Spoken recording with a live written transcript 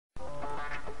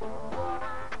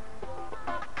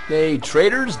Hey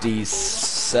traders,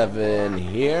 D7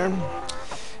 here,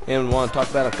 and we want to talk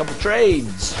about a couple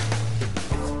trades.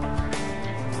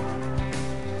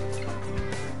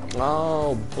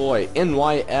 Oh boy,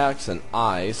 NYX and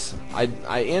ICE.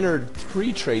 I entered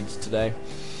 3 trades today,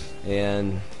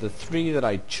 and the 3 that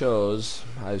I chose,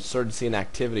 I started seeing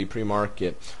activity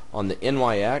pre-market on the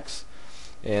NYX.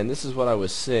 And this is what I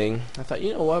was seeing. I thought,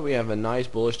 you know what, we have a nice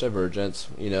bullish divergence,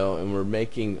 and we're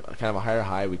making kind of a higher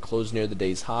high. We closed near the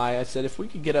day's high. I said if we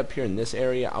could get up here in this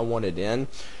area, I want it in.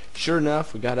 Sure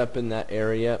enough, we got up in that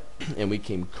area and we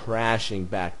came crashing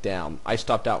back down. I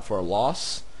stopped out for a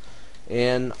loss.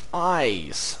 And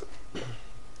ICE.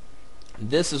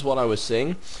 This is what I was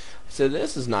seeing. So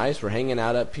this is nice. We're hanging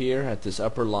out up here at this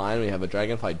upper line. We have a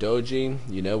Dragonfly Doji.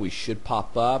 We should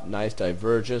pop up. Nice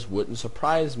divergence. Wouldn't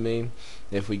surprise me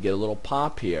if we get a little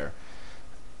pop here.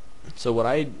 So what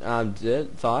I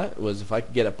thought was if I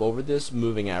could get up over this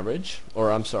moving average, or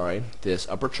I'm sorry, this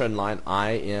upper trend line,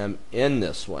 I am in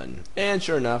this one. And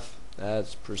sure enough,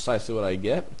 that's precisely what I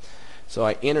get. So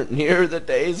I entered near the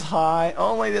day's high,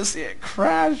 only to see it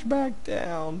crash back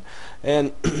down,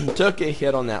 and took a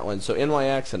hit on that one. So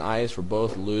NYX and ICE were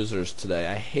both losers today.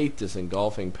 I hate this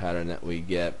engulfing pattern that we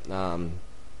get.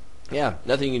 Yeah,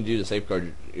 nothing you can do to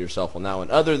safeguard yourself on that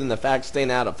one, other than the fact staying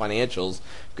out of financials.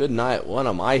 Good night, what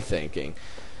am I thinking?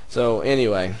 So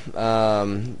anyway,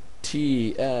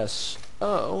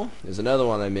 TSO is another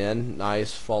one I'm in.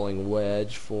 Nice falling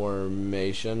wedge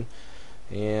formation.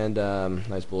 And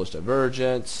nice bullish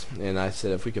divergence, and I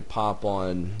said if we could pop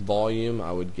on volume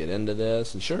I would get into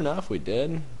this, and sure enough we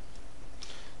did.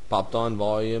 Popped on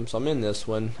volume, so I'm in this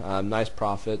one. Nice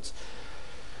profits,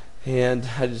 and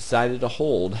I decided to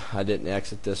hold. I didn't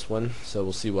exit this one, so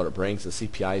we'll see what it brings. The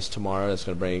CPI is tomorrow. That's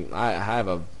going to bring, I have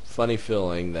a funny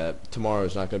feeling that tomorrow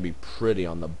is not going to be pretty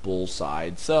on the bull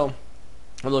side, so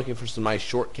I'm looking for some nice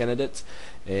short candidates,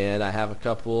 and I have a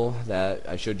couple that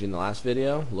I showed you in the last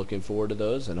video. Looking forward to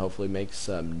those and hopefully make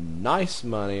some nice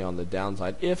money on the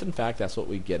downside, if in fact that's what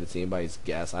we get. It's anybody's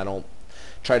guess. I don't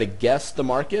try to guess the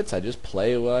markets, I just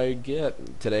play what I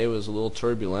get. Today was a little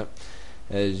turbulent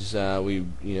as we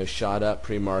shot up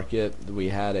pre-market. We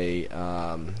had a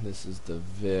this is the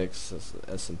VIX,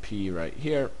 S&P right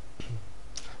here.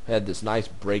 We had this nice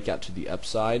breakout to the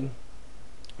upside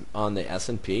on the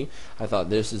S&P. I thought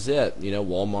this is it.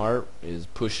 Walmart is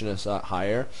pushing us up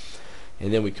higher,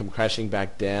 and then we come crashing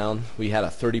back down. We had a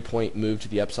 30-point move to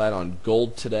the upside on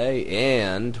gold today,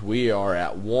 and we are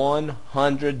at $100,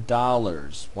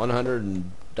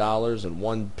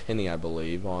 $100.01, I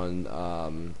believe,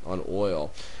 on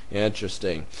oil.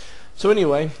 Interesting. So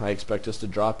anyway, I expect us to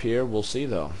drop here. We'll see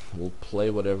though. We'll play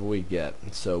whatever we get.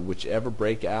 So whichever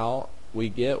breakout we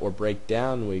get or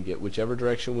breakdown we get, whichever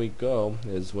direction we go,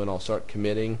 is when I'll start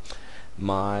committing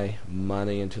my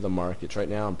money into the markets. Right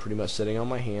now I'm pretty much sitting on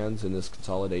my hands in this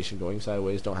consolidation, going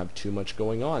sideways, don't have too much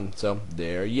going on. So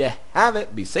there you have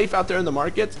it. Be safe out there in the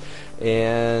markets,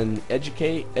 and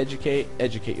educate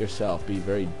yourself. Be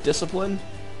very disciplined,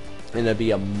 and to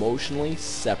be emotionally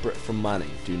separate from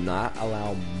money. Do not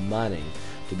allow money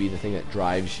to be the thing that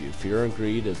drives you. Fear and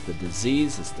greed is the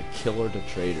disease, it's the killer to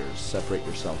traders. Separate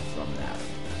yourself from that.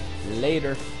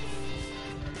 Later.